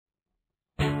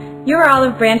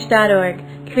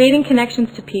FINALyob, creating connections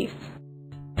to peace.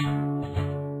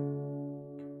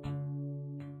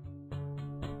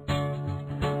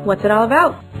 What's it all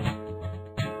about?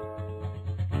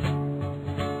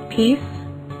 Peace,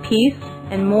 peace,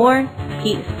 and more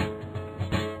peace.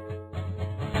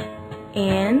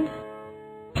 And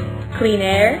clean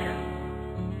air,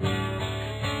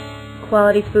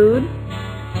 quality food,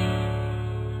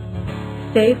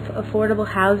 safe, affordable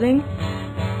housing,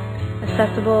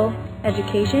 accessible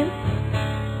education,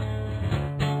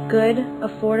 good,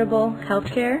 affordable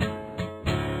healthcare,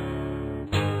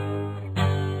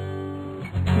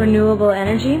 renewable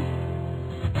energy,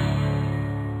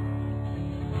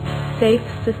 safe,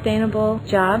 sustainable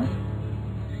jobs,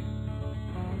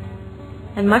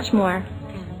 and much more.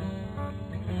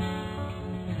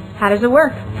 How does it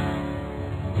work?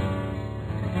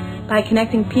 By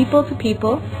connecting people to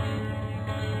people,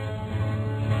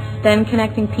 then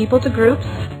connecting people to groups,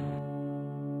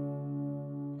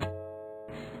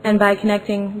 and by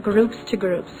connecting groups to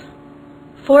groups.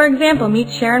 For example, meet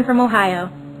Sharon from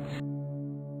Ohio.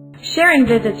 Sharon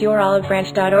visits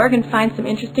yourolivebranch.org and finds some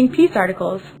interesting peace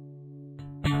articles.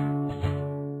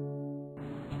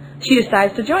 She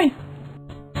decides to join.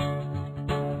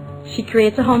 She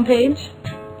creates a homepage.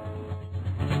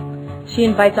 She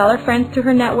invites all her friends to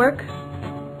her network.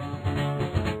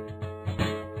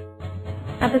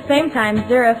 At the same time,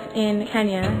 Zurif in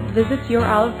Kenya visits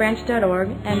yourolivebranch.org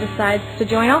and decides to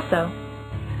join also.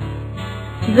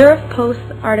 Zurif posts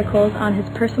articles on his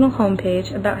personal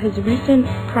homepage about his recent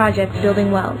project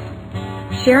building wells.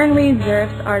 Sharon reads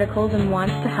Zurif's articles and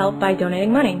wants to help by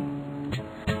donating money.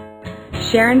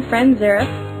 Sharon friends Zurif,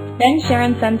 then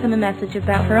Sharon sends him a message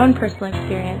about her own personal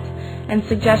experience and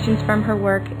suggestions from her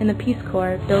work in the Peace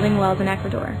Corps building wells in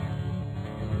Ecuador.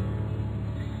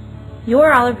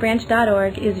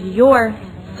 yourolivebranch.org is your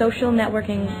social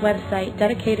networking website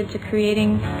dedicated to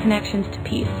creating connections to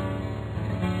peace.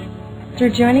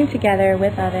 Through joining together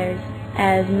with others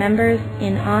as members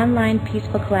in online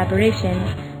peaceful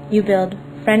collaboration, you build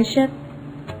friendship,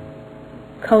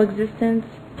 coexistence,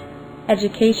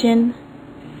 education,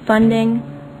 funding,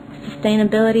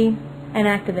 sustainability, and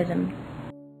activism.